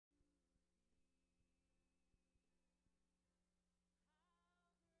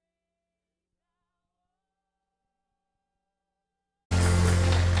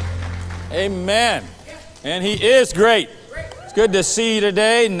Amen. And He is great. It's good to see you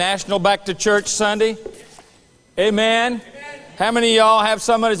today, National Back to Church Sunday. Amen. How many of y'all have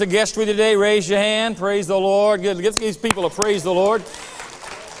someone as a guest with you today? Raise your hand. Praise the Lord. Good. Give these people a praise the Lord.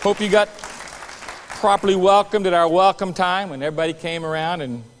 Hope you got properly welcomed at our welcome time when everybody came around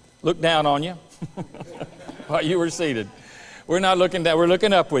and looked down on you while you were seated. We're not looking down, we're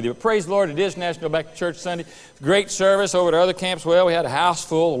looking up with you. But praise the Lord, it is National Back to Church Sunday. Great service over at other camps. Well, we had a house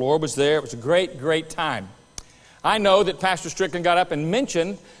full. The Lord was there. It was a great, great time. I know that Pastor Strickland got up and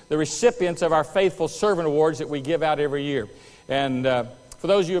mentioned the recipients of our Faithful Servant Awards that we give out every year. And for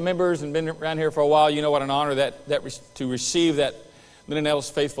those of you members and been around here for a while, you know what an honor to receive that Lyndon Ellis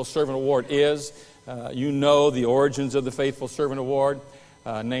Faithful Servant Award is. You know the origins of the Faithful Servant Award,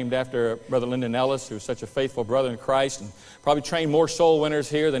 named after Brother Lyndon Ellis, who was such a faithful brother in Christ, and probably trained more soul winners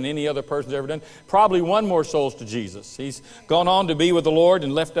here than any other person's ever done. Probably won more souls to Jesus. He's gone on to be with the Lord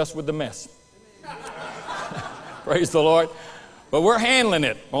and left us with the mess. Praise the Lord. But we're handling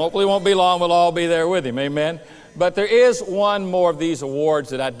it. Hopefully it won't be long. We'll all be there with him. Amen. But there is one more of these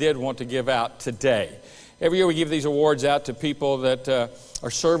awards that I did want to give out today. Every year we give these awards out to people that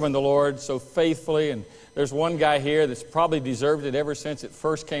are serving the Lord so faithfully. And there's one guy here that's probably deserved it ever since it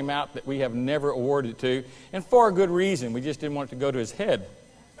first came out that we have never awarded it to. And for a good reason. We just didn't want it to go to his head.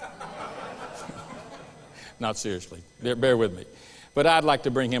 Not seriously. Bear with me. But I'd like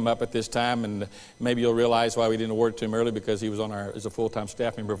to bring him up at this time, and maybe you'll realize why we didn't award it to him early, because he was on as a full-time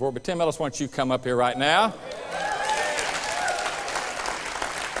staff member before. But Tim Ellis, why don't you come up here right now?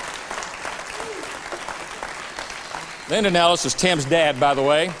 Lyndon Ellis is Tim's dad, by the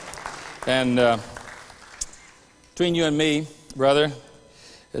way. And between you and me, brother,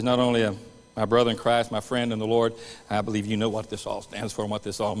 is not only my brother in Christ, my friend in the Lord. I believe you know what this all stands for and what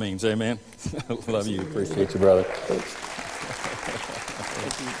this all means. Amen. Love you. Appreciate you, brother.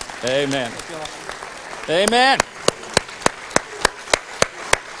 Amen. Amen.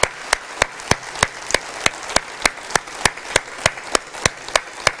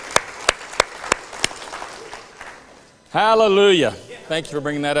 Hallelujah. Thank you for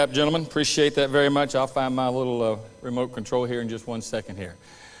bringing that up, gentlemen. Appreciate that very much. I'll find my little remote control here in just 1 second here.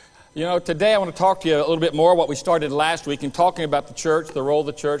 You know, today I want to talk to you a little bit more what we started last week in talking about the church, the role of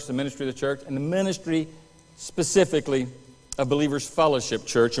the church, the ministry of the church, and the ministry specifically of Believers Fellowship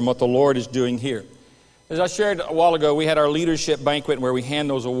Church and what the Lord is doing here. As I shared a while ago, we had our leadership banquet where we hand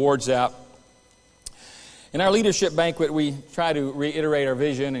those awards out. In our leadership banquet, we try to reiterate our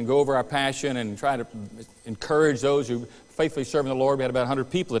vision and go over our passion and try to encourage those who faithfully serve the Lord. We had about 100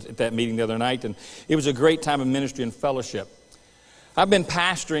 people at that meeting the other night, and it was a great time of ministry and fellowship. I've been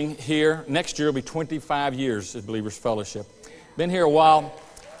pastoring here. Next year will be 25 years at Believers Fellowship. Been here a while,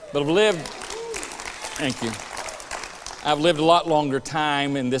 but I've lived... Thank you. I've lived a lot longer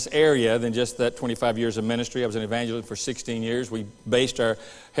time in this area than just that 25 years of ministry. I was an evangelist for 16 years. We based our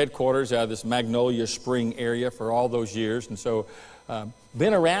headquarters out of this Magnolia Spring area for all those years. And so,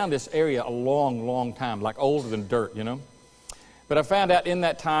 been around this area a long, long time, like older than dirt, you know. But I found out in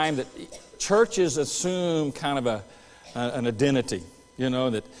that time that churches assume kind of an identity. You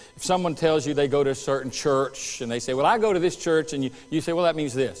know, that if someone tells you they go to a certain church and they say, well, I go to this church, and you say, well, that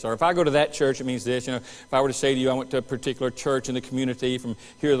means this. Or if I go to that church, it means this. You know, if I were to say to you, I went to a particular church in the community from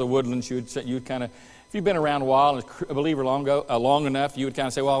here to the Woodlands, you'd kind of, if you've been around a while and a believer long enough, you would kind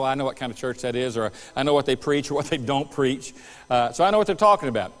of say, well, I know what kind of church that is, or I know what they preach or what they don't preach. So I know what they're talking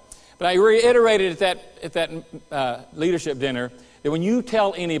about. But I reiterated at that leadership dinner that when you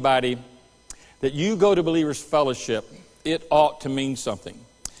tell anybody that you go to Believers Fellowship, it ought to mean something.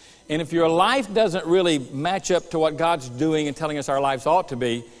 And if your life doesn't really match up to what God's doing and telling us our lives ought to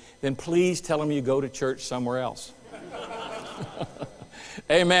be, then please tell them you go to church somewhere else.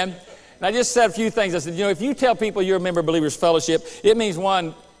 Amen. And I just said a few things. I said, you know, if you tell people you're a member of Believers Fellowship, it means,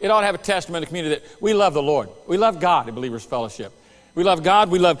 one, it ought to have a testimony in the community that we love the Lord. We love God at Believers Fellowship. We love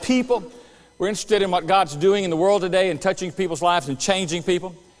God. We love people. We're interested in what God's doing in the world today and touching people's lives and changing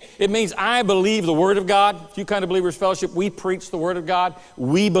people. It means I believe the Word of God. If you come to Believers Fellowship, we preach the Word of God.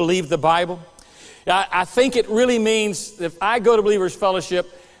 We believe the Bible. I think it really means that if I go to Believers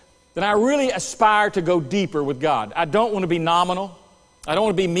Fellowship, then I really aspire to go deeper with God. I don't want to be nominal. I don't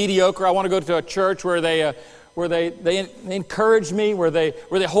want to be mediocre. I want to go to a church where they encourage me, where they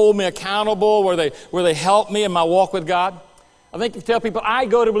hold me accountable, where they help me in my walk with God. I think if you tell people, I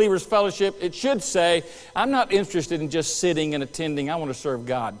go to Believers Fellowship, it should say, I'm not interested in just sitting and attending. I want to serve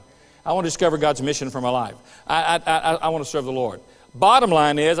God. I want to discover God's mission for my life. I want to serve the Lord. Bottom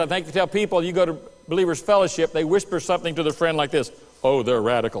line is, I think if you tell people you go to Believers Fellowship, they whisper something to their friend like this, oh, they're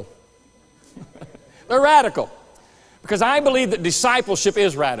radical. They're radical. Because I believe that discipleship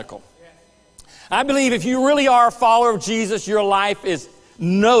is radical. I believe if you really are a follower of Jesus, your life is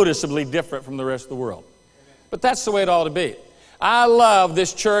noticeably different from the rest of the world. But that's the way it ought to be. I love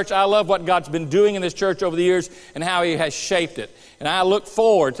this church. I love what God's been doing in this church over the years and how He has shaped it. And I look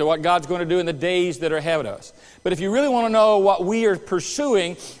forward to what God's going to do in the days that are ahead of us. But if you really want to know what we are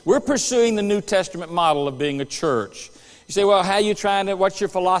pursuing, we're pursuing the New Testament model of being a church. You say, well, how are you trying to, what's your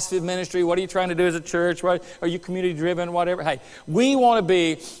philosophy of ministry? What are you trying to do as a church? What, are you community driven? Whatever. Hey, we want to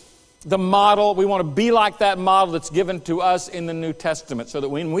be the model. We want to be like that model that's given to us in the New Testament, so that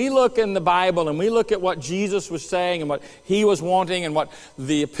when we look in the Bible and we look at what Jesus was saying and what He was wanting and what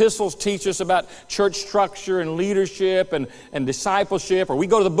the epistles teach us about church structure and leadership and discipleship, or we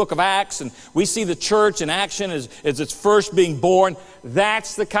go to the book of Acts and we see the church in action as it's first being born,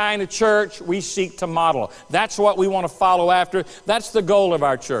 that's the kind of church we seek to model. That's what we want to follow after. That's the goal of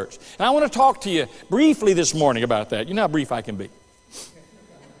our church. And I want to talk to you briefly this morning about that. You know how brief I can be.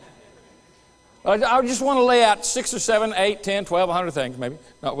 I just want to lay out 6 or 7, 8, 10, 12, 100 things maybe.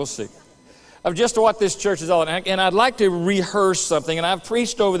 No, we'll see. Of just what this church is all about. And I'd like to rehearse something. And I've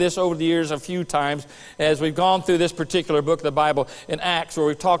preached over this over the years a few times as we've gone through this particular book of the Bible in Acts, where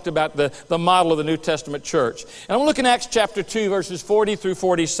we've talked about the model of the New Testament church. And I'm looking at Acts chapter 2, verses 40 through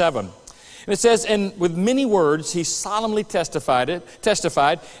 47. And it says, and with many words he solemnly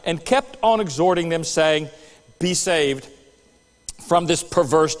testified and kept on exhorting them, saying, be saved from this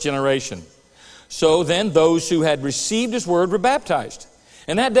perverse generation. So then those who had received His word were baptized.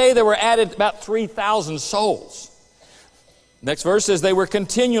 And that day there were added about 3,000 souls. Next verse says, they were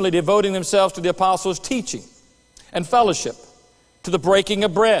continually devoting themselves to the apostles' teaching and fellowship, to the breaking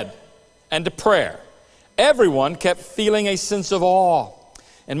of bread and to prayer. Everyone kept feeling a sense of awe,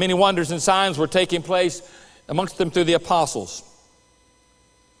 and many wonders and signs were taking place amongst them through the apostles.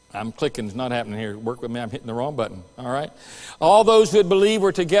 I'm clicking, it's not happening here. Work with me, I'm hitting the wrong button. All right. All those who had believed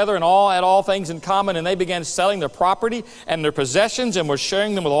were together and all had all things in common, and they began selling their property and their possessions and were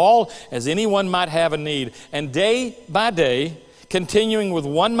sharing them with all as anyone might have a need. And day by day, continuing with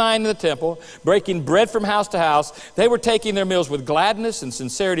one mind in the temple, breaking bread from house to house, they were taking their meals with gladness and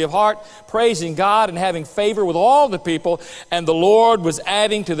sincerity of heart, praising God and having favor with all the people. And the Lord was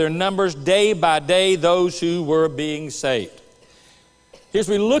adding to their numbers day by day those who were being saved. As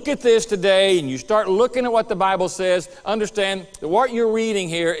we look at this today and you start looking at what the Bible says, understand that what you're reading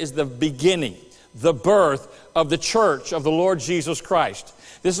here is the beginning, the birth of the church of the Lord Jesus Christ.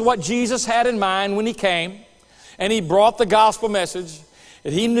 This is what Jesus had in mind when He came, and He brought the gospel message.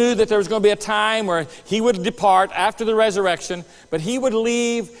 And He knew that there was going to be a time where He would depart after the resurrection, but He would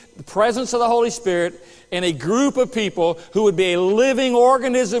leave the presence of the Holy Spirit in a group of people who would be a living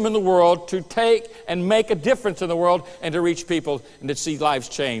organism in the world to take and make a difference in the world and to reach people and to see lives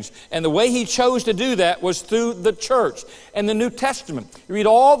changed. And the way He chose to do that was through the church and the New Testament. You read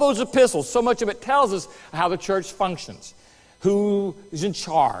all those epistles, so much of it tells us how the church functions. Who is in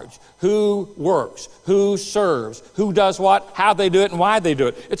charge, who works, who serves, who does what, how they do it, and why they do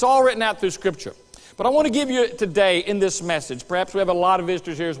it. It's all written out through Scripture. But I want to give you today in this message, perhaps we have a lot of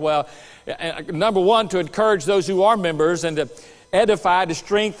visitors here as well, number one, to encourage those who are members and to edify, to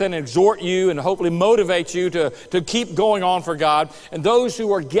strengthen, and exhort you, and hopefully motivate you to keep going on for God. And those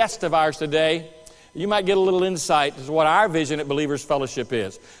who are guests of ours today, you might get a little insight as to what our vision at Believers Fellowship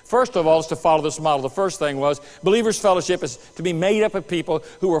is. First of all, is to follow this model. The first thing was, Believers Fellowship is to be made up of people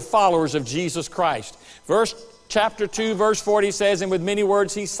who are followers of Jesus Christ. Chapter 2, verse 40 says, and with many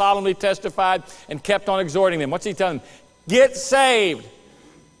words he solemnly testified and kept on exhorting them. What's he telling them? Get saved.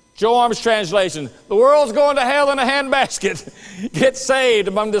 Joe Arm's translation, the world's going to hell in a handbasket. Get saved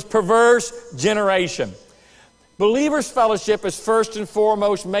among this perverse generation. Believers Fellowship is first and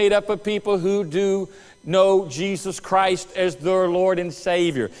foremost made up of people who do know Jesus Christ as their Lord and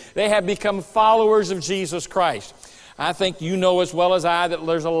Savior. They have become followers of Jesus Christ. I think you know as well as I that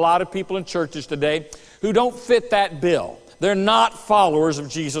there's a lot of people in churches today who don't fit that bill. They're not followers of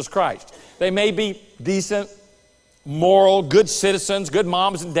Jesus Christ. They may be decent, moral, good citizens, good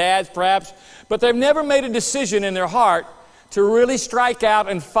moms and dads perhaps, but they've never made a decision in their heart to really strike out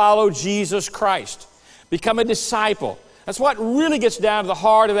and follow Jesus Christ. Become a disciple. That's what really gets down to the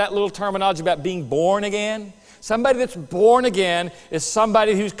heart of that little terminology about being born again. Somebody that's born again is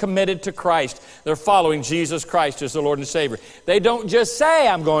somebody who's committed to Christ. They're following Jesus Christ as their Lord and Savior. They don't just say,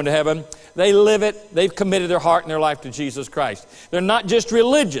 I'm going to heaven. They live it. They've committed their heart and their life to Jesus Christ. They're not just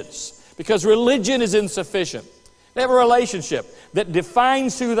religious, because religion is insufficient. They have a relationship that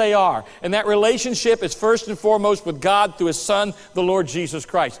defines who they are. And that relationship is first and foremost with God through His Son, the Lord Jesus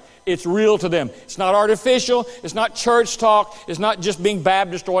Christ. It's real to them. It's not artificial. It's not church talk. It's not just being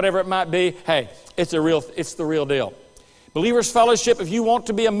Baptist or whatever it might be. Hey, it's the real deal. Believers Fellowship, if you want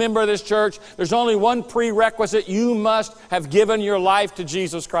to be a member of this church, there's only one prerequisite. You must have given your life to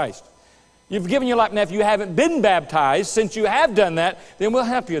Jesus Christ. You've given your life. Now, if you haven't been baptized, since you have done that, then we'll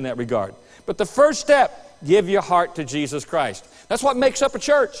help you in that regard. But the first step, give your heart to Jesus Christ. That's what makes up a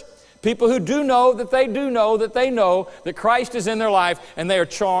church. People who do know that they know that Christ is in their life and they are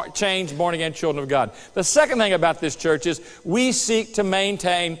changed, born-again children of God. The second thing about this church is we seek to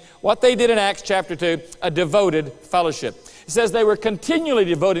maintain what they did in Acts chapter 2, a devoted fellowship. It says they were continually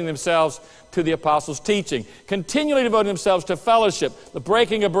devoting themselves to the apostles' teaching, continually devoting themselves to fellowship, the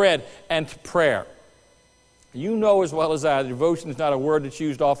breaking of bread, and to prayer. You know as well as I, devotion is not a word that's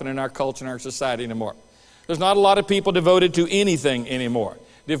used often in our culture and our society anymore. There's not a lot of people devoted to anything anymore.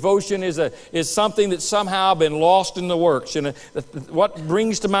 Devotion is something that's somehow been lost in the works. And what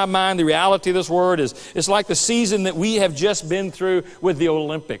brings to my mind the reality of this word is it's like the season that we have just been through with the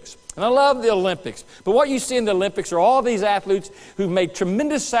Olympics. And I love the Olympics. But what you see in the Olympics are all these athletes who've made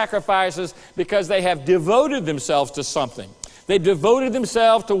tremendous sacrifices because they have devoted themselves to something. They devoted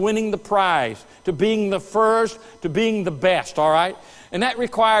themselves to winning the prize, to being the first, to being the best, all right? And that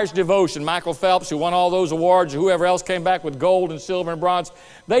requires devotion. Michael Phelps, who won all those awards, whoever else came back with gold and silver and bronze,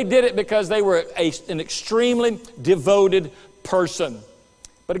 they did it because they were an extremely devoted person.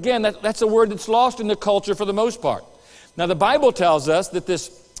 But again, that's a word that's lost in the culture for the most part. Now, the Bible tells us that this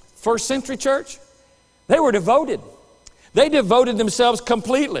first century church, they were devoted. They devoted themselves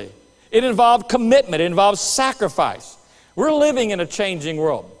completely. It involved commitment. It involved sacrifice. We're living in a changing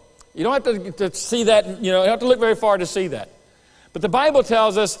world. You don't have to see that, you don't have to look very far to see that. But the Bible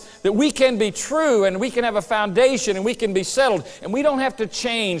tells us that we can be true and we can have a foundation and we can be settled and we don't have to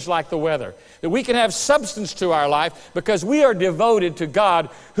change like the weather. That we can have substance to our life because we are devoted to God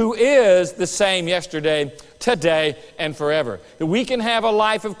who is the same yesterday, today, and forever. That we can have a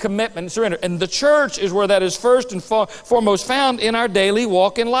life of commitment and surrender. And the church is where that is first and foremost found in our daily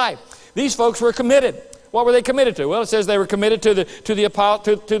walk in life. These folks were committed. What were they committed to? Well, it says they were committed to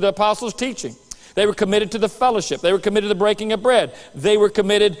the apostles' teaching. They were committed to the fellowship. They were committed to the breaking of bread. They were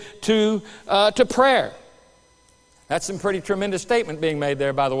committed to prayer. That's some pretty tremendous statement being made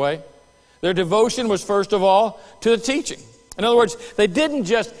there, by the way. Their devotion was, first of all, to the teaching. In other words, they didn't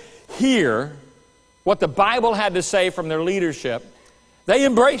just hear what the Bible had to say from their leadership. They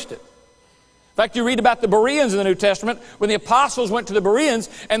embraced it. In fact, you read about the Bereans in the New Testament. When the apostles went to the Bereans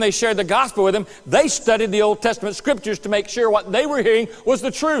and they shared the gospel with them, they studied the Old Testament scriptures to make sure what they were hearing was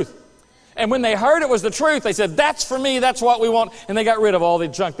the truth. And when they heard it was the truth, they said, that's for me, that's what we want. And they got rid of all the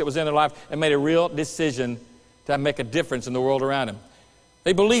junk that was in their life and made a real decision to make a difference in the world around them.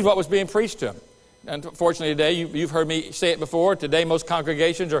 They believed what was being preached to them. Unfortunately today, you've heard me say it before, today most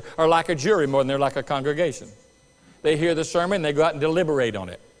congregations are like a jury more than they're like a congregation. They hear the sermon and they go out and deliberate on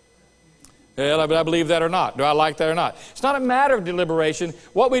it. Well, I believe that or not. Do I like that or not? It's not a matter of deliberation.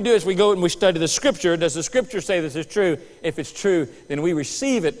 What we do is we go and we study the Scripture. Does the Scripture say this is true? If it's true, then we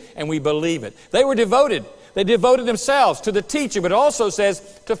receive it and we believe it. They were devoted. They devoted themselves to the teaching, but it also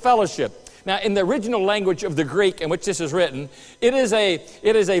says to fellowship. Now, in the original language of the Greek in which this is written, it is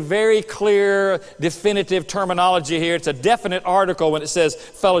a very clear, definitive terminology here. It's a definite article when it says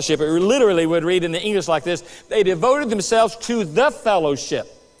fellowship. It literally would read in the English like this: they devoted themselves to the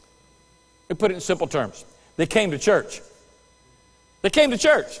fellowship. We put it in simple terms. They came to church. They came to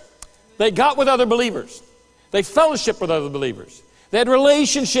church. They got with other believers. They fellowshiped with other believers. They had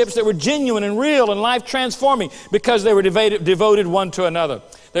relationships that were genuine and real and life-transforming because they were devoted one to another.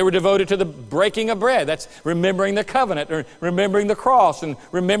 They were devoted to the breaking of bread. That's remembering the covenant, or remembering the cross, and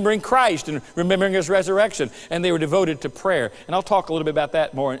remembering Christ, and remembering His resurrection. And they were devoted to prayer. And I'll talk a little bit about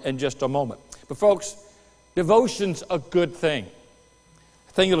that more in just a moment. But folks, devotion's a good thing.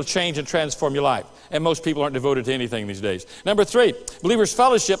 A thing that'll change and transform your life. And most people aren't devoted to anything these days. Number 3, Believers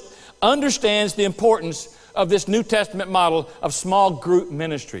Fellowship understands the importance of this New Testament model of small group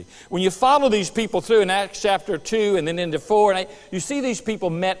ministry. When you follow these people through in Acts chapter 2 and then into 4, and 8, you see these people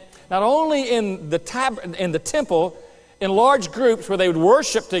met not only in the temple in large groups where they would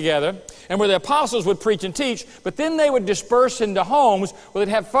worship together and where the apostles would preach and teach, but then they would disperse into homes where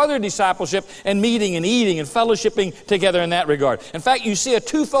they'd have further discipleship and meeting and eating and fellowshipping together in that regard. In fact, you see a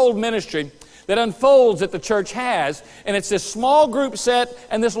twofold ministry that unfolds that the church has, and it's this small group set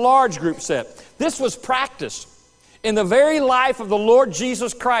and this large group set. This was practiced in the very life of the Lord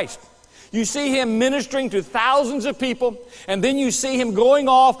Jesus Christ. You see Him ministering to thousands of people, and then you see Him going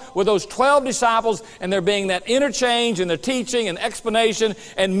off with those 12 disciples, and there being that interchange and the teaching and explanation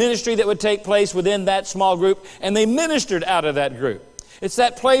and ministry that would take place within that small group, and they ministered out of that group. It's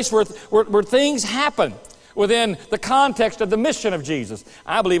that place where things happen. within the context of the mission of Jesus.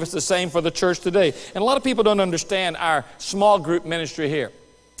 I believe it's the same for the church today. And a lot of people don't understand our small group ministry here.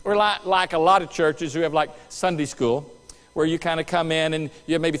 We're like a lot of churches who have like Sunday school, where you kind of come in and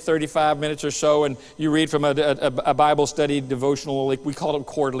you have maybe 35 minutes or so and you read from a Bible study devotional, like we called them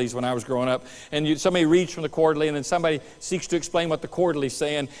quarterlies when I was growing up. And somebody reads from the quarterly and then somebody seeks to explain what the quarterly's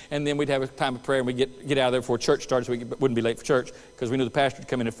saying, and then we'd have a time of prayer and we'd get out of there before church started so we wouldn't be late for church, because we knew the pastor would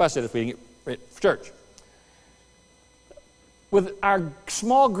come in and fuss at us if we didn't get ready for church. With our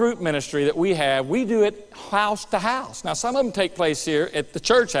small group ministry that we have, we do it house to house. Now, some of them take place here at the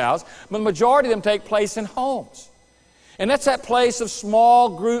church house, but the majority of them take place in homes. And that's that place of small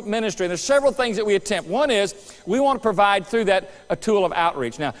group ministry. And there's several things that we attempt. One is we want to provide through that a tool of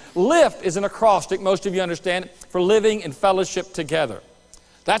outreach. Now, LIFT is an acrostic, most of you understand it, for living in fellowship together.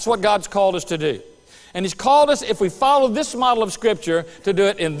 That's what God's called us to do. And He's called us, if we follow this model of Scripture, to do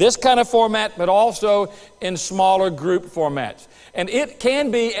it in this kind of format, but also in smaller group formats. And it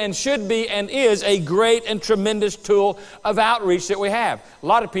can be and should be and is a great and tremendous tool of outreach that we have. A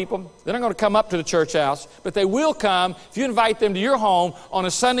lot of people, they're not going to come up to the church house, but they will come if you invite them to your home on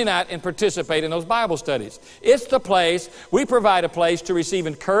a Sunday night and participate in those Bible studies. It's the place, we provide a place to receive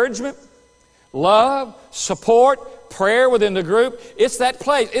encouragement, love, support, prayer within the group. It's that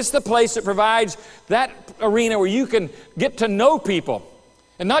place. It's the place that provides that arena where you can get to know people.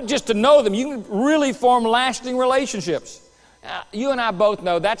 And not just to know them, you can really form lasting relationships. You and I both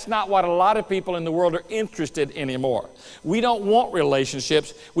know that's not what a lot of people in the world are interested in anymore. We don't want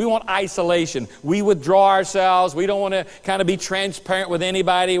relationships. We want isolation. We withdraw ourselves. We don't want to kind of be transparent with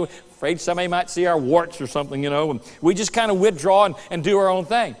anybody. We're afraid somebody might see our warts or something, you know. And we just kind of withdraw and do our own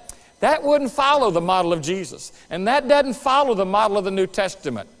thing. That wouldn't follow the model of Jesus. And that doesn't follow the model of the New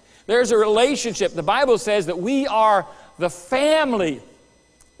Testament. There's a relationship. The Bible says that we are the family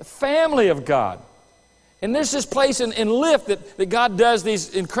of God. And there's this place in LIFT that God does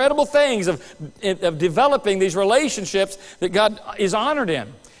these incredible things of developing these relationships that God is honored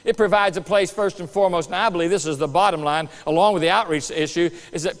in. It provides a place first and foremost, and I believe this is the bottom line, along with the outreach issue,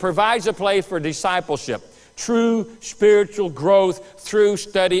 is it provides a place for discipleship, true spiritual growth through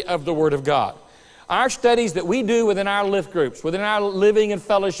study of the Word of God. Our studies that we do within our LIFT groups, within our Living and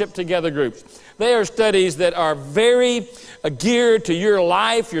Fellowship Together groups, they are studies that are very geared to your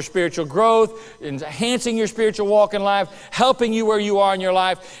life, your spiritual growth, enhancing your spiritual walk in life, helping you where you are in your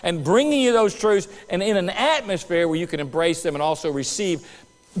life, and bringing you those truths, and in an atmosphere where you can embrace them and also receive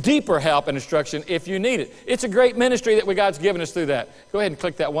deeper help and instruction if you need it. It's a great ministry that God's given us through that. Go ahead and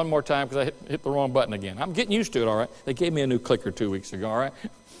click that one more time, because I hit the wrong button again. I'm getting used to it, all right? They gave me a new clicker 2 weeks ago, all right?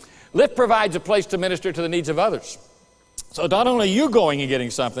 LIFT provides a place to minister to the needs of others. So not only are you going and getting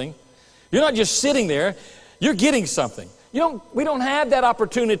something, you're not just sitting there, you're getting something. We don't have that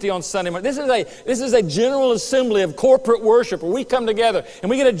opportunity on Sunday morning. This is a general assembly of corporate worship where we come together and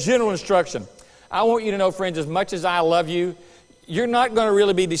we get a general instruction. I want you to know, friends, as much as I love you, you're not going to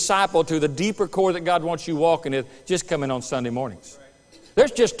really be discipled to the deeper core that God wants you walking in just coming on Sunday mornings.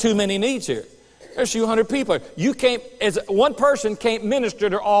 There's just too many needs here. There's a few hundred people. You can't, as one person, can't minister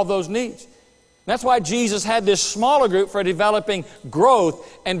to all those needs. That's why Jesus had this smaller group for developing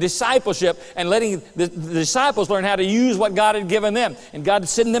growth and discipleship and letting the disciples learn how to use what God had given them. And God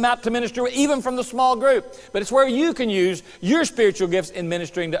sending them out to minister even from the small group. But it's where you can use your spiritual gifts in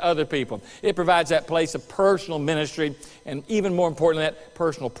ministering to other people. It provides that place of personal ministry and, even more importantly, that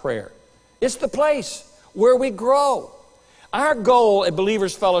personal prayer. It's the place where we grow. Our goal at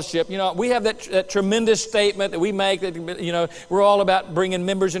Believers Fellowship, we have that tremendous statement that we make that, we're all about bringing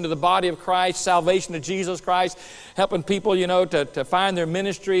members into the body of Christ, salvation of Jesus Christ, helping people, to find their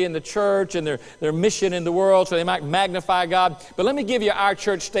ministry in the church and their mission in the world so they might magnify God. But let me give you our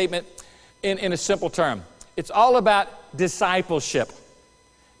church statement in a simple term. It's all about discipleship.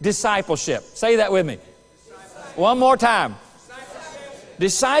 Discipleship. Say that with me. One more time.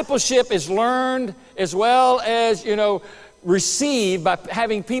 Discipleship is learned as well as, received by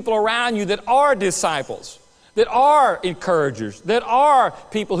having people around you that are disciples, that are encouragers, that are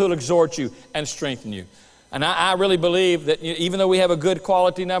people who'll exhort you and strengthen you. And I really believe that even though we have a good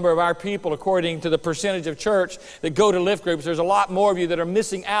quality number of our people according to the percentage of church that go to LIFT groups, there's a lot more of you that are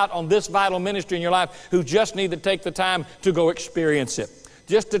missing out on this vital ministry in your life who just need to take the time to go experience it.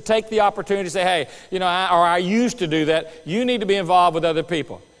 Just to take the opportunity to say, hey, I used to do that. You need to be involved with other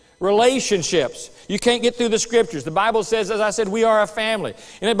people. Relationships. You can't get through the Scriptures. The Bible says, as I said, we are a family.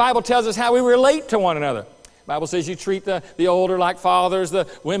 And the Bible tells us how we relate to one another. The Bible says you treat the older like fathers, the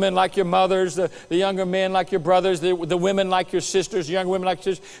women like your mothers, the younger men like your brothers, the women like your sisters, the younger women like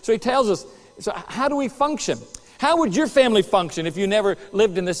your sisters. So he tells us, so how do we function? How would your family function if you never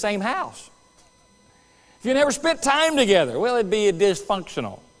lived in the same house? If you never spent time together, well, it'd be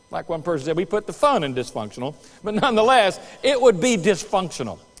dysfunctional. Like one person said, we put the fun in dysfunctional, but nonetheless, it would be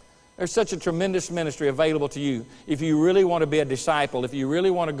dysfunctional. There's such a tremendous ministry available to you if you really want to be a disciple, if you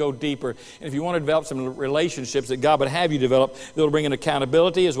really want to go deeper, and if you want to develop some relationships that God would have you develop that will bring an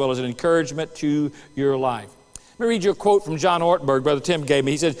accountability as well as an encouragement to your life. Let me read you a quote from John Ortberg, Brother Tim gave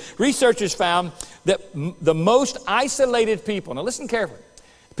me. He said, researchers found that the most isolated people, now listen carefully,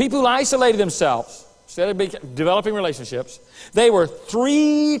 people who isolated themselves instead of developing relationships, they were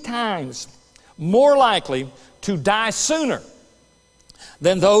 3 times more likely to die sooner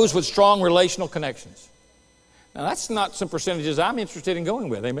than those with strong relational connections. Now, that's not some percentages I'm interested in going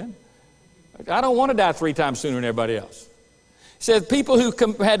with, amen? I don't want to die 3 times sooner than everybody else. He said people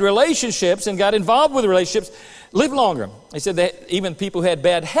who had relationships and got involved with relationships live longer. He said that even people who had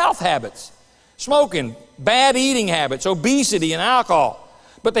bad health habits, smoking, bad eating habits, obesity, and alcohol,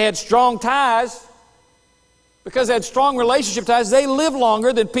 but they had strong ties, because they had strong relationship ties, they live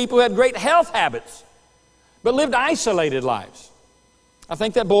longer than people who had great health habits, but lived isolated lives. I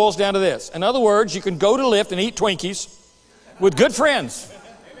think that boils down to this. In other words, you can go to Lyft and eat Twinkies with good friends.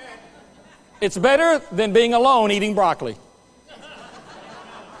 It's better than being alone eating broccoli.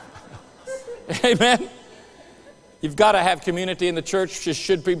 Amen? You've got to have community, and the church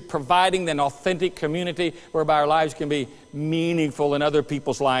should be providing an authentic community whereby our lives can be meaningful in other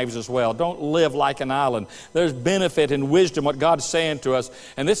people's lives as well. Don't live like an island. There's benefit and wisdom, what God's saying to us,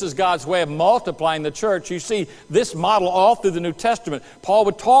 and this is God's way of multiplying the church. You see this model all through the New Testament. Paul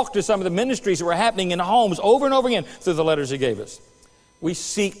would talk to some of the ministries that were happening in homes over and over again through the letters he gave us. We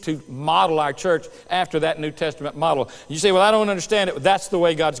seek to model our church after that New Testament model. You say, well, I don't understand it. That's the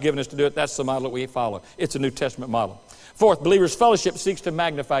way God's given us to do it. That's the model that we follow. It's a New Testament model. 4th, believers' fellowship seeks to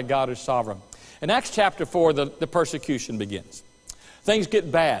magnify God as sovereign. In Acts chapter 4, the persecution begins. Things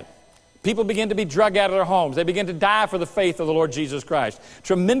get bad. People begin to be dragged out of their homes. They begin to die for the faith of the Lord Jesus Christ.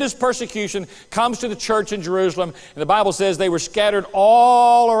 Tremendous persecution comes to the church in Jerusalem, and the Bible says they were scattered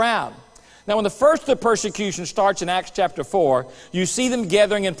all around. Now, when the first of the persecution starts in Acts chapter 4, you see them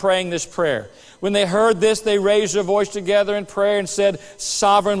gathering and praying this prayer. When they heard this, they raised their voice together in prayer and said,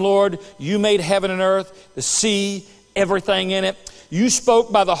 Sovereign Lord, you made heaven and earth, the sea, everything in it. You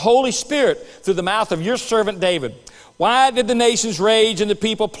spoke by the Holy Spirit through the mouth of your servant David. Why did the nations rage and the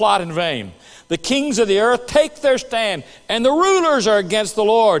people plot in vain? The kings of the earth take their stand, and the rulers are against the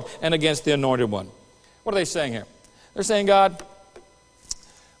Lord and against the Anointed One. What are they saying here? They're saying, God,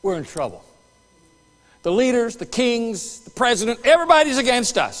 we're in trouble. The leaders, the kings, the president, everybody's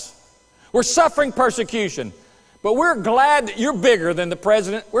against us. We're suffering persecution. But we're glad that you're bigger than the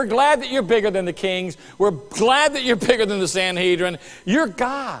president. We're glad that you're bigger than the kings. We're glad that you're bigger than the Sanhedrin. You're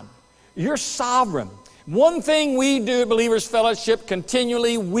God. You're sovereign. One thing we do at Believers Fellowship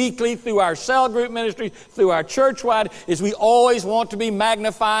continually, weekly, through our cell group ministry, through our church-wide, is we always want to be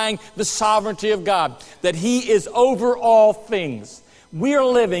magnifying the sovereignty of God, that He is over all things. We are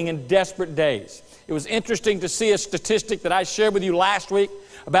living in desperate days. It was interesting to see a statistic that I shared with you last week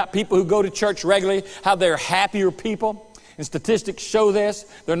about people who go to church regularly, how they're happier people. And statistics show this.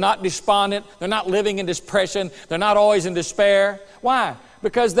 They're not despondent. They're not living in depression. They're not always in despair. Why?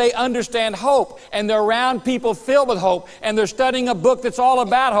 Because they understand hope, and they're around people filled with hope, and they're studying a book that's all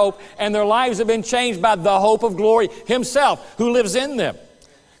about hope, and their lives have been changed by the hope of glory Himself who lives in them.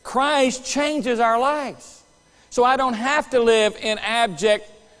 Christ changes our lives. So I don't have to live in abject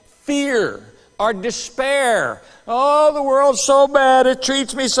fear or despair. Oh, the world's so bad, it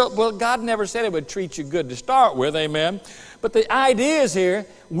treats me so... Well, God never said it would treat you good to start with, amen? But the idea is here,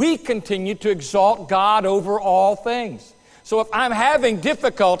 we continue to exalt God over all things. So if I'm having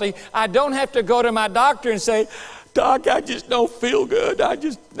difficulty, I don't have to go to my doctor and say, Doc, I just don't feel good.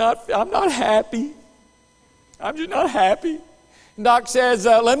 I'm not happy. I'm just not happy. And Doc says,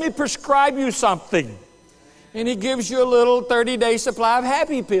 let me prescribe you something. And he gives you a little 30-day supply of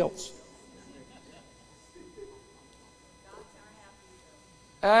happy pills.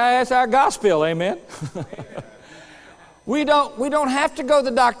 That's our gospel, amen? We don't have to go to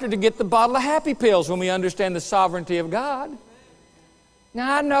the doctor to get the bottle of happy pills when we understand the sovereignty of God.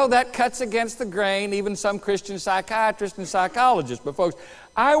 Now, I know that cuts against the grain, even some Christian psychiatrists and psychologists. But folks,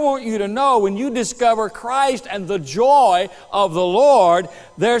 I want you to know when you discover Christ and the joy of the Lord,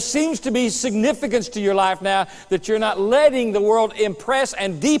 there seems to be significance to your life now that you're not letting the world impress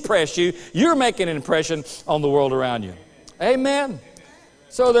and depress you. You're making an impression on the world around you. Amen.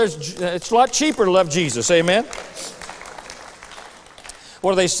 So it's a lot cheaper to love Jesus. Amen.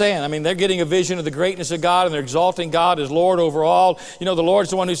 What are they saying? I mean, they're getting a vision of the greatness of God, and they're exalting God as Lord over all. You know, the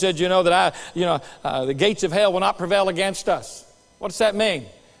Lord's the one who said, the gates of hell will not prevail against us. What does that mean?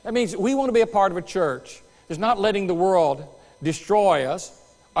 That means we want to be a part of a church is not letting the world destroy us,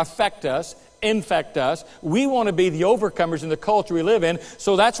 affect us, infect us. We want to be the overcomers in the culture we live in.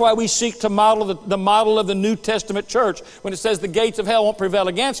 So that's why we seek to model the model of the New Testament church. When it says the gates of hell won't prevail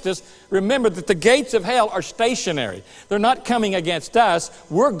against us, remember that the gates of hell are stationary. They're not coming against us.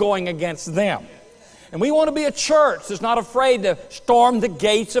 We're going against them. And we want to be a church that's not afraid to storm the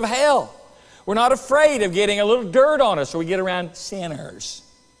gates of hell. We're not afraid of getting a little dirt on us so we get around sinners.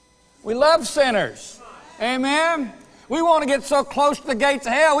 We love sinners. Amen? We want to get so close to the gates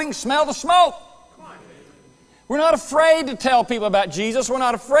of hell we can smell the smoke. We're not afraid to tell people about Jesus. We're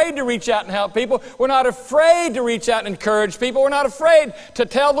not afraid to reach out and help people. We're not afraid to reach out and encourage people. We're not afraid to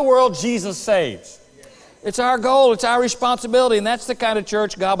tell the world Jesus saves. It's our goal. It's our responsibility. And that's the kind of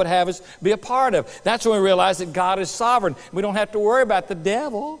church God would have us be a part of. That's when we realize that God is sovereign. We don't have to worry about the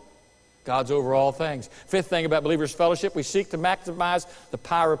devil. God's over all things. Fifth thing about Believers Fellowship, we seek to maximize the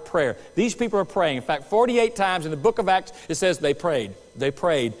power of prayer. These people are praying. In fact, 48 times in the book of Acts, it says they prayed. They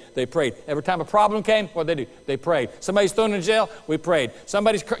prayed. They prayed. Every time a problem came, what did they do? They prayed. Somebody's thrown in jail, we prayed.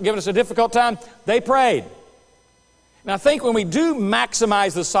 Somebody's giving us a difficult time, they prayed. Now, I think when we do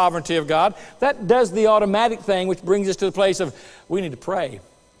maximize the sovereignty of God, that does the automatic thing, which brings us to the place of we need to pray.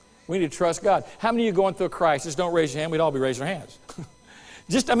 We need to trust God. How many of you going through a crisis? Don't raise your hand. We'd all be raising our hands.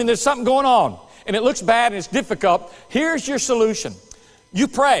 There's something going on, and it looks bad and it's difficult. Here's your solution. You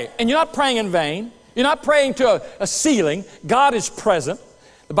pray, and you're not praying in vain. You're not praying to a ceiling. God is present.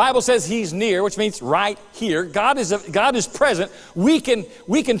 The Bible says He's near, which means right here. God is present. We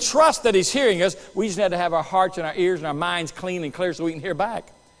can trust that He's hearing us. We just have to have our hearts and our ears and our minds clean and clear so we can hear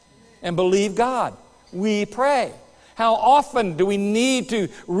back and believe God. We pray. How often do we need to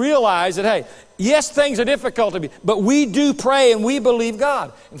realize that, hey, yes, things are difficult to be, but we do pray and we believe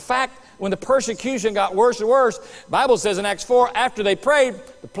God. In fact, when the persecution got worse and worse, the Bible says in Acts 4, after they prayed,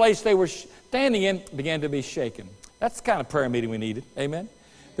 the place they were standing in began to be shaken. That's the kind of prayer meeting we needed. Amen?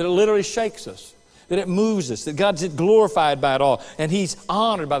 That it literally shakes us, that it moves us, that God's glorified by it all, and He's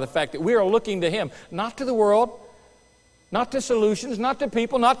honored by the fact that we are looking to Him, not to the world, not to solutions, not to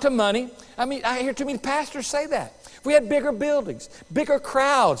people, not to money. I mean, I hear too many pastors say that. If we had bigger buildings, bigger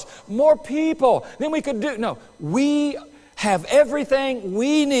crowds, more people, then we could do. No, we have everything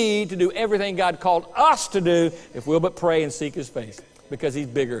we need to do everything God called us to do if we'll but pray and seek His face, because He's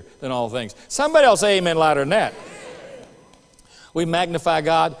bigger than all things. Somebody else say amen louder than that. We magnify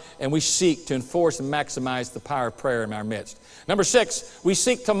God and we seek to enforce and maximize the power of prayer in our midst. Number 6, we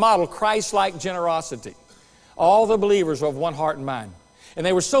seek to model Christ-like generosity. All the believers were of one heart and mind. And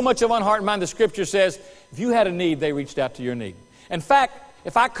they were so much of one heart and mind, the Scripture says, if you had a need, they reached out to your need. In fact,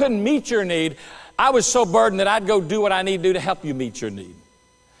 if I couldn't meet your need, I was so burdened that I'd go do what I need to do to help you meet your need.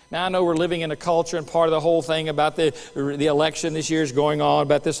 Now, I know we're living in a culture, and part of the whole thing about the election this year is going on,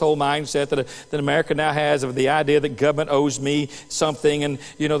 about this whole mindset that America now has of the idea that government owes me something, and,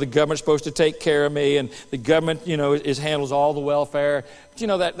 the government's supposed to take care of me, and the government, handles all the welfare.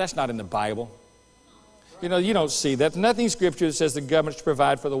 But, that's not in the Bible. You don't see that. There's nothing in Scripture that says the government should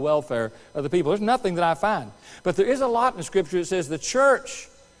provide for the welfare of the people. There's nothing that I find. But there is a lot in Scripture that says the church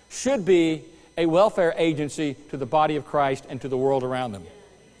should be a welfare agency to the body of Christ and to the world around them.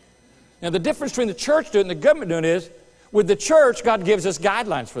 Now, the difference between the church doing it and the government doing it is, with the church, God gives us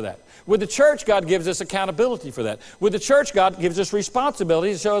guidelines for that. With the church, God gives us accountability for that. With the church, God gives us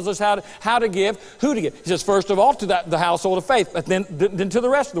responsibility. He shows us how to give, who to give. He says, first of all, to the household of faith, but then to the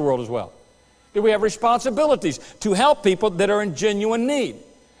rest of the world as well. Do we have responsibilities to help people that are in genuine need?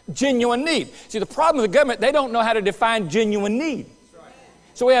 Genuine need. See, the problem with the government, they don't know how to define genuine need.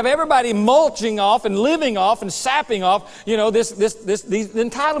 So we have everybody mulching off and living off and sapping off, these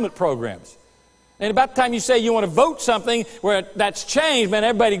entitlement programs. And about the time you say you want to vote something where that's changed, man,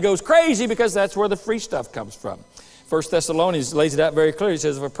 everybody goes crazy because that's where the free stuff comes from. 1 Thessalonians lays it out very clearly. It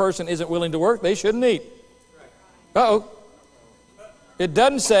says if a person isn't willing to work, they shouldn't eat. Uh-oh. It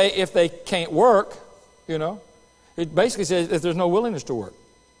doesn't say if they can't work, It basically says if there's no willingness to work.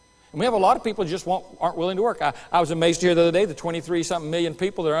 And we have a lot of people who just aren't willing to work. I was amazed to hear the other day the 23-something million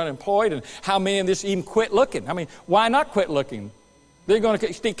people that are unemployed and how many of this even quit looking. I mean, why not quit looking? They're going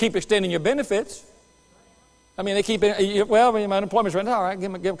to keep extending your benefits. I mean, they keep, my unemployment's running. All right,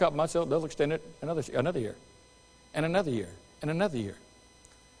 give them a couple months, they'll extend it another year, and another year, and another year.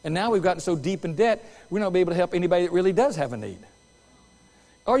 And now we've gotten so deep in debt, we're not going to be able to help anybody that really does have a need.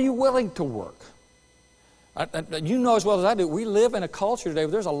 Are you willing to work? You know as well as I do, we live in a culture today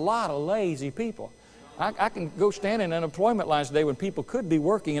where there's a lot of lazy people. I can go stand in unemployment lines today when people could be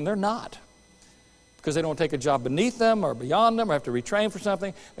working and they're not, because they don't take a job beneath them or beyond them or have to retrain for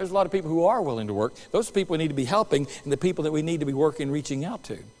something. There's a lot of people who are willing to work. Those people we need to be helping, and the people that we need to be working, reaching out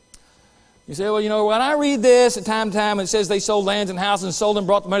to. You say, well, you know, when I read this at time to time, it says they sold lands and houses and sold them,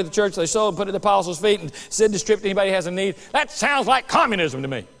 brought the money to the church, they sold and put it at the apostles' feet and said distribute to anybody who has a need. That sounds like communism to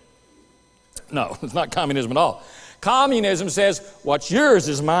me. No, it's not communism at all. Communism says, what's yours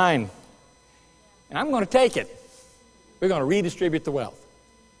is mine, and I'm going to take it. We're going to redistribute the wealth.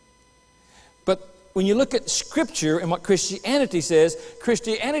 But when you look at Scripture and what Christianity says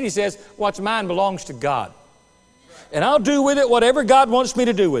what's mine belongs to God. And I'll do with it whatever God wants me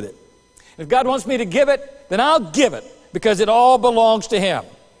to do with it. If God wants me to give it, then I'll give it because it all belongs to Him.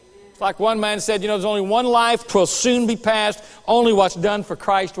 It's like one man said, you know, there's only one life, 'twill soon be past, only what's done for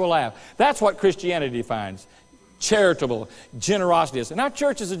Christ will last. That's what Christianity defines. Charitable, generosity is. And our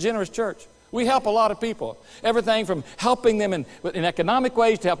church is a generous church. We help a lot of people. Everything from helping them in economic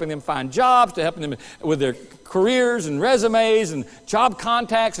ways to helping them find jobs, to helping them with their careers and resumes and job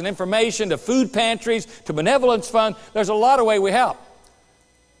contacts and information, to food pantries, to benevolence fund. There's a lot of ways we help.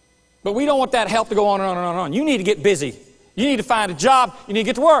 But we don't want that help to go on and on and on and on. You need to get busy. You need to find a job. You need to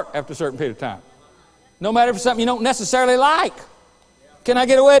get to work after a certain period of time. No matter if it's something you don't necessarily like. Can I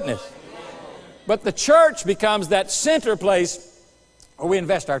get a witness? But the church becomes that center place where we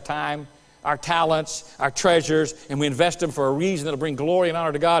invest our time, our talents, our treasures, and we invest them for a reason that will bring glory and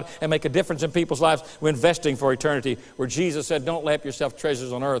honor to God and make a difference in people's lives. We're investing for eternity, where Jesus said, don't lay up yourself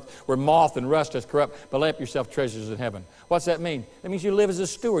treasures on earth where moth and rust doth corrupt, but lay up yourself treasures in heaven. What's that mean? That means you live as a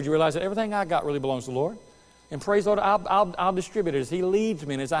steward. You realize that everything I got really belongs to the Lord. And praise the Lord, I'll distribute it as He leads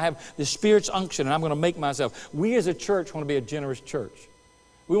me and as I have the Spirit's unction, and I'm going to make myself. We as a church want to be a generous church.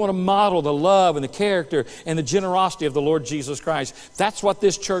 We want to model the love and the character and the generosity of the Lord Jesus Christ. That's what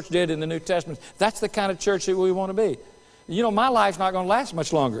this church did in the New Testament. That's the kind of church that we want to be. You know, my life's not going to last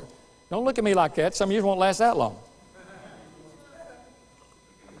much longer. Don't look at me like that. Some of you won't last that long.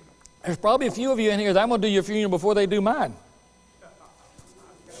 There's probably a few of you in here that I'm going to do your funeral before they do mine.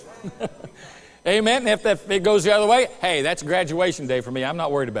 Amen. And if it goes the other way, hey, that's graduation day for me. I'm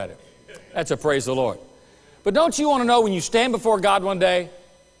not worried about it. That's a praise the Lord. But don't you want to know when you stand before God one day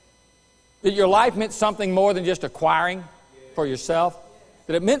that your life meant something more than just acquiring for yourself?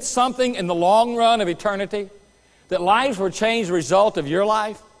 That it meant something in the long run of eternity? That lives were changed as a result of your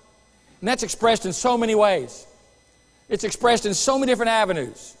life? And that's expressed in so many ways. It's expressed in so many different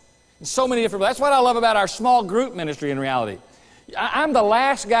avenues. In so many different ways. That's what I love about our small group ministry in reality. I'm the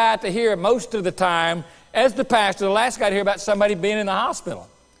last guy to hear most of the time, as the pastor, the last guy to hear about somebody being in the hospital.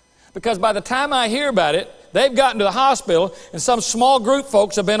 Because by the time I hear about it, they've gotten to the hospital, and some small group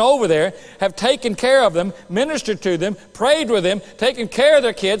folks have been over there, have taken care of them, ministered to them, prayed with them, taken care of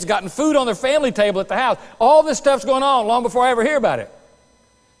their kids, gotten food on their family table at the house. All this stuff's going on long before I ever hear about it.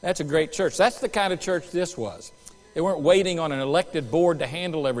 That's a great church. That's the kind of church this was. They weren't waiting on an elected board to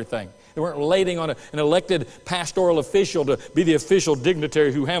handle everything. They weren't waiting on an elected pastoral official to be the official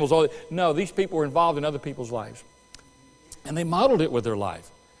dignitary who handles all that. No, these people were involved in other people's lives. And they modeled it with their life.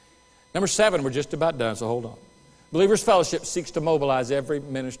 Number 7, we're just about done, so hold on. Believers Fellowship seeks to mobilize every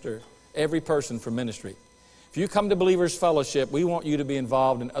minister, every person for ministry. If you come to Believers Fellowship, we want you to be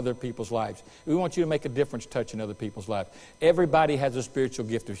involved in other people's lives. We want you to make a difference touching other people's lives. Everybody has a spiritual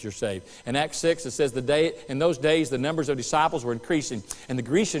gift if you're saved. In Acts 6, it says, in those days, the numbers of disciples were increasing, and the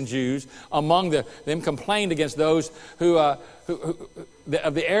Grecian Jews among them complained against those of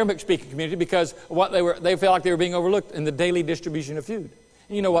the Arabic-speaking community because they felt like they were being overlooked in the daily distribution of food.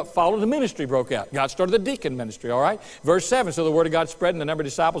 You know what followed? The ministry broke out. God started the deacon ministry, all right? Verse 7, so the word of God spread and the number of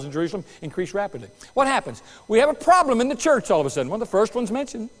disciples in Jerusalem increased rapidly. What happens? We have a problem in the church all of a sudden. One of the first ones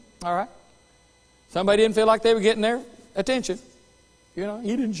mentioned, all right? Somebody didn't feel like they were getting their attention. You know,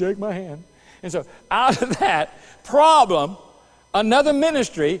 he didn't shake my hand. And so out of that problem, another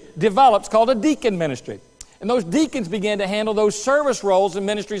ministry develops called a deacon ministry. And those deacons began to handle those service roles and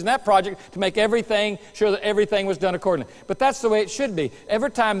ministries in that project to make sure that everything was done accordingly. But that's the way it should be.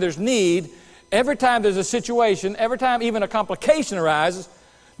 Every time there's need, every time there's a situation, every time even a complication arises,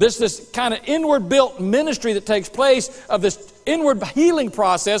 there's this kind of inward-built ministry that takes place of this inward healing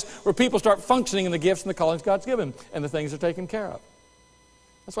process where people start functioning in the gifts and the callings God's given and the things are taken care of.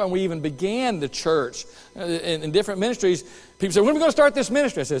 That's why when we even began the church in different ministries, people say, when are we going to start this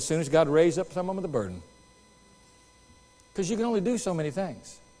ministry? I said, as soon as God raised up someone with a burden. Because you can only do so many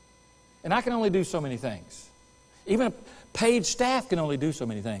things. And I can only do so many things. Even a paid staff can only do so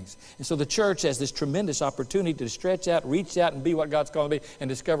many things. And so the church has this tremendous opportunity to stretch out, reach out, and be what God's called them to be, and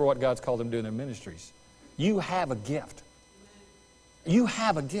discover what God's called them to do in their ministries. You have a gift. You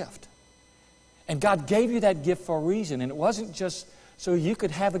have a gift. And God gave you that gift for a reason. And it wasn't just so you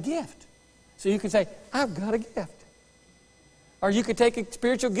could have a gift. So you could say, I've got a gift. Or you could take a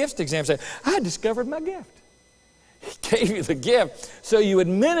spiritual gifts exam and say, I discovered my gift. He gave you the gift so you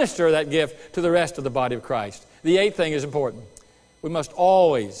administer that gift to the rest of the body of Christ. The 8th thing is important. We must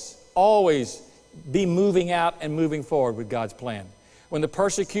always, always be moving out and moving forward with God's plan. When the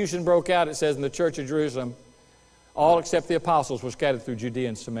persecution broke out, it says in the church of Jerusalem, all except the apostles were scattered through Judea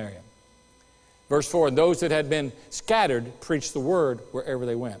and Samaria. Verse 4, and those that had been scattered preached the word wherever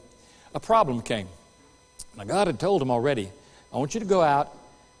they went. A problem came. Now God had told them already, I want you to go out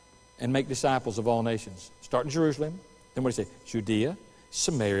and make disciples of all nations. Start in Jerusalem. Then what do you say? Judea,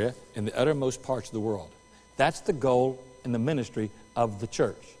 Samaria, and the uttermost parts of the world. That's the goal and the ministry of the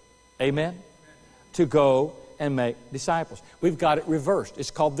church. Amen? To go and make disciples. We've got it reversed.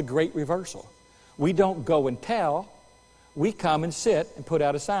 It's called the Great Reversal. We don't go and tell. We come and sit and put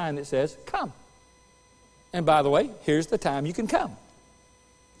out a sign that says, come. And by the way, here's the time you can come.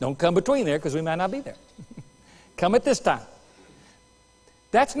 Don't come between there because we might not be there. Come at this time.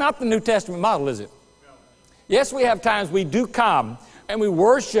 That's not the New Testament model, is it? Yes, we have times we do come and we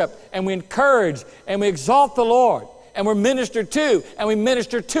worship and we encourage and we exalt the Lord and we're ministered to and we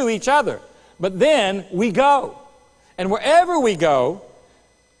minister to each other. But then we go. And wherever we go,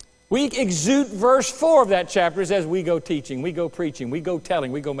 we exude verse 4 of that chapter. It says we go teaching, we go preaching, we go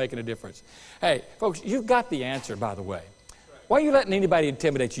telling, we go making a difference. Hey, folks, you've got the answer, by the way. Why are you letting anybody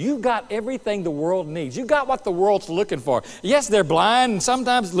intimidate you? You've got everything the world needs. You've got what the world's looking for. Yes, they're blind and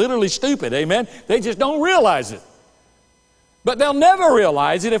sometimes literally stupid, amen? They just don't realize it. But they'll never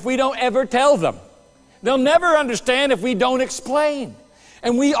realize it if we don't ever tell them. They'll never understand if we don't explain.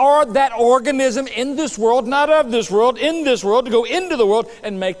 And we are that organism in this world, not of this world, in this world, to go into the world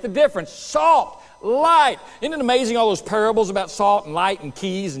and make the difference. Salt, light. Isn't it amazing, all those parables about salt and light and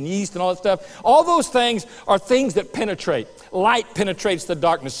keys and yeast and all that stuff? All those things are things that penetrate. Light penetrates the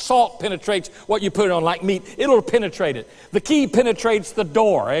darkness. Salt penetrates what you put it on, like meat. It'll penetrate it. The key penetrates the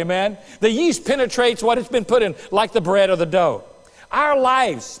door, amen? The yeast penetrates what it's been put in, like the bread or the dough. Our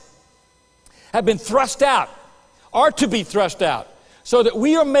lives have been thrust out, are to be thrust out, so that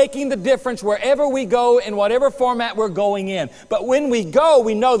we are making the difference wherever we go in whatever format we're going in. But when we go,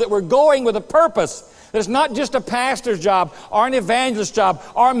 we know that we're going with a purpose. That it's not just a pastor's job or an evangelist's job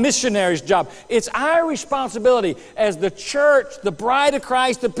or a missionary's job. It's our responsibility as the church, the bride of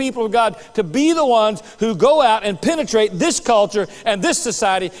Christ, the people of God, to be the ones who go out and penetrate this culture and this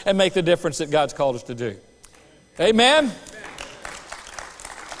society and make the difference that God's called us to do. Amen?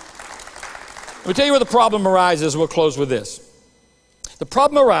 Let me tell you where the problem arises. We'll close with this. The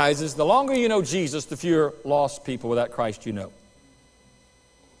problem arises, the longer you know Jesus, the fewer lost people without Christ you know.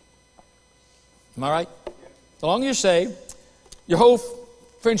 Am I right? The longer you're saved, your whole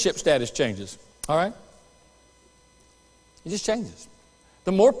friendship status changes. All right? It just changes.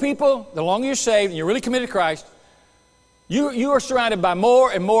 The more people, the longer you're saved and you're really committed to Christ, you are surrounded by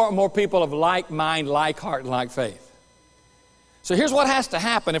more and more and more people of like mind, like heart, and like faith. So here's what has to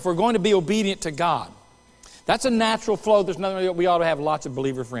happen if we're going to be obedient to God. That's a natural flow. There's nothing. We ought to have lots of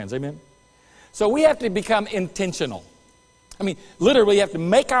believer friends. Amen? So we have to become intentional. I mean, literally, we have to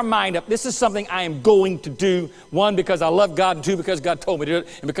make our mind up. This is something I am going to do. 1, because I love God, and 2, because God told me to do it,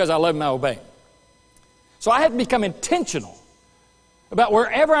 and because I love Him, I obey. So I have to become intentional about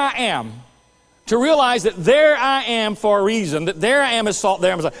wherever I am to realize that there I am for a reason, that there I am as salt, there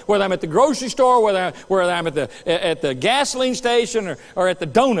I am as light. Whether I'm at the grocery store, whether I'm at the gasoline station or at the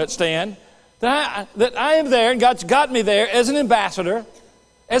donut stand, that I am there, and God's got me there as an ambassador,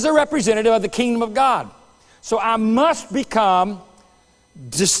 as a representative of the kingdom of God. So I must become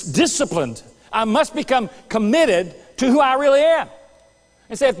disciplined. I must become committed to who I really am.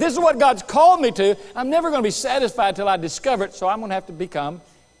 And say, if this is what God's called me to, I'm never going to be satisfied till I discover it, so I'm going to have to become,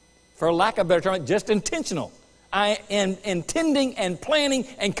 for lack of a better term, just intentional. I am intending and planning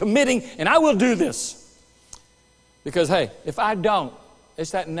and committing, and I will do this. Because, hey, if I don't,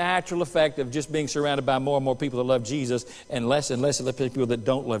 it's that natural effect of just being surrounded by more and more people that love Jesus and less of the people that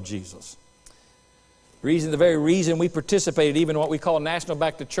don't love Jesus. The very reason we participated even in what we call National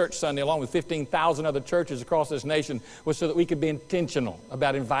Back to Church Sunday, along with 15,000 other churches across this nation, was so that we could be intentional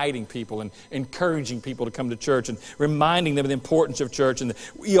about inviting people and encouraging people to come to church and reminding them of the importance of church, and that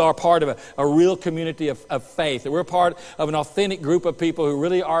we are part of a real community of faith, that we're part of an authentic group of people who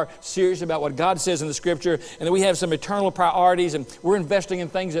really are serious about what God says in the Scripture, and that we have some eternal priorities, and we're investing in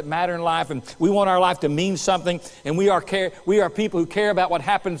things that matter in life, and we want our life to mean something, and we are people who care about what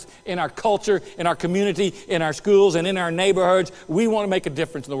happens in our culture, in our community, in our schools, and in our neighborhoods. We want to make a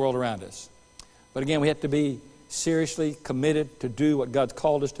difference in the world around us. But again, we have to be seriously committed to do what God's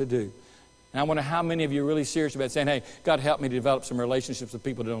called us to do. And I wonder how many of you are really serious about saying, hey, God, help me to develop some relationships with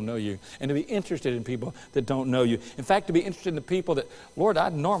people that don't know you, and to be interested in people that don't know you. In fact, to be interested in the people that, Lord, I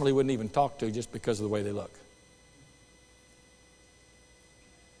normally wouldn't even talk to just because of the way they look.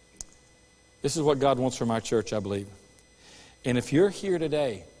 This is what God wants from our church, I believe. And if you're here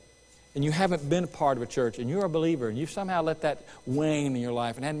today and you haven't been a part of a church and you're a believer and you've somehow let that wane in your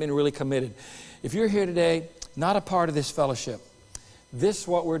life and hadn't been really committed, if you're here today, not a part of this fellowship, this is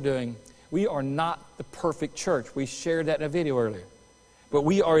what we're doing. We are not the perfect church. We shared that in a video earlier. But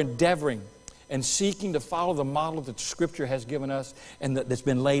we are endeavoring and seeking to follow the model that Scripture has given us and that's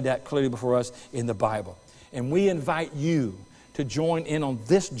been laid out clearly before us in the Bible. And we invite you to join in on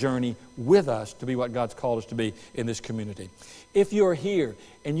this journey with us to be what God's called us to be in this community. If you're here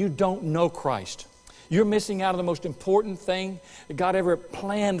and you don't know Christ, you're missing out on the most important thing that God ever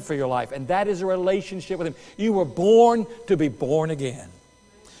planned for your life, and that is a relationship with Him. You were born to be born again.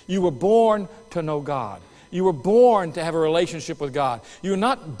 You were born to know God. You were born to have a relationship with God. You were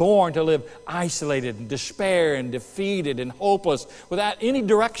not born to live isolated and despair and defeated and hopeless without any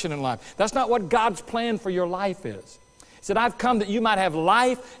direction in life. That's not what God's plan for your life is. He said, I've come that you might have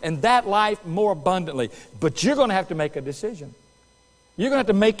life and that life more abundantly. But you're going to have to make a decision. You're going to have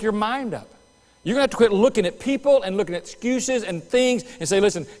to make your mind up. You're going to have to quit looking at people and looking at excuses and things and say,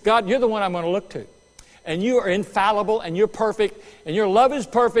 listen, God, you're the one I'm going to look to. And you are infallible and you're perfect and your love is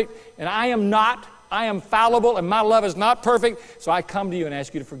perfect and I am not. I am fallible and my love is not perfect. So I come to you and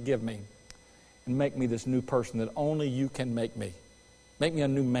ask you to forgive me and make me this new person that only you can make me. Make me a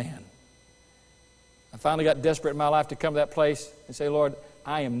new man. I finally got desperate in my life to come to that place and say, Lord,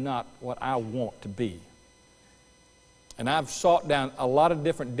 I am not what I want to be. And I've sought down a lot of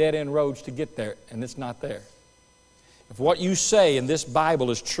different dead-end roads to get there, and it's not there. If what you say in this Bible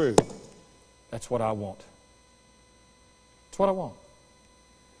is true, that's what I want. That's what I want.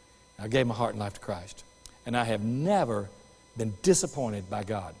 I gave my heart and life to Christ. And I have never been disappointed by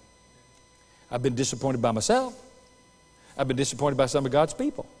God. I've been disappointed by myself. I've been disappointed by some of God's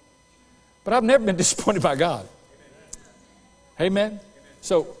people. But I've never been disappointed by God. Amen? Amen?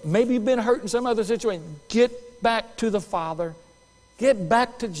 So maybe you've been hurt in some other situation. Get back to the Father. Get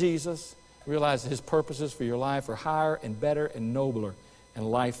back to Jesus. Realize that His purposes for your life are higher and better and nobler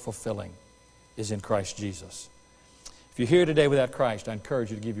and life-fulfilling is in Christ Jesus. If you're here today without Christ, I encourage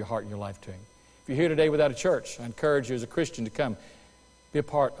you to give your heart and your life to Him. If you're here today without a church, I encourage you as a Christian to come be a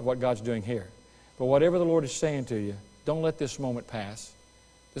part of what God's doing here. But whatever the Lord is saying to you, don't let this moment pass.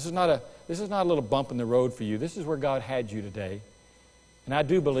 This is not a little bump in the road for you. This is where God had you today. And I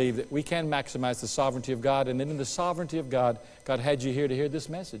do believe that we can maximize the sovereignty of God, and then in the sovereignty of God, God had you here to hear this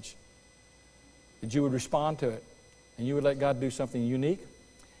message. That you would respond to it, and you would let God do something unique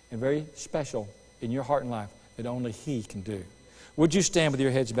and very special in your heart and life that only He can do. Would you stand with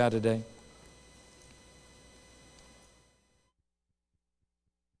your heads bowed today?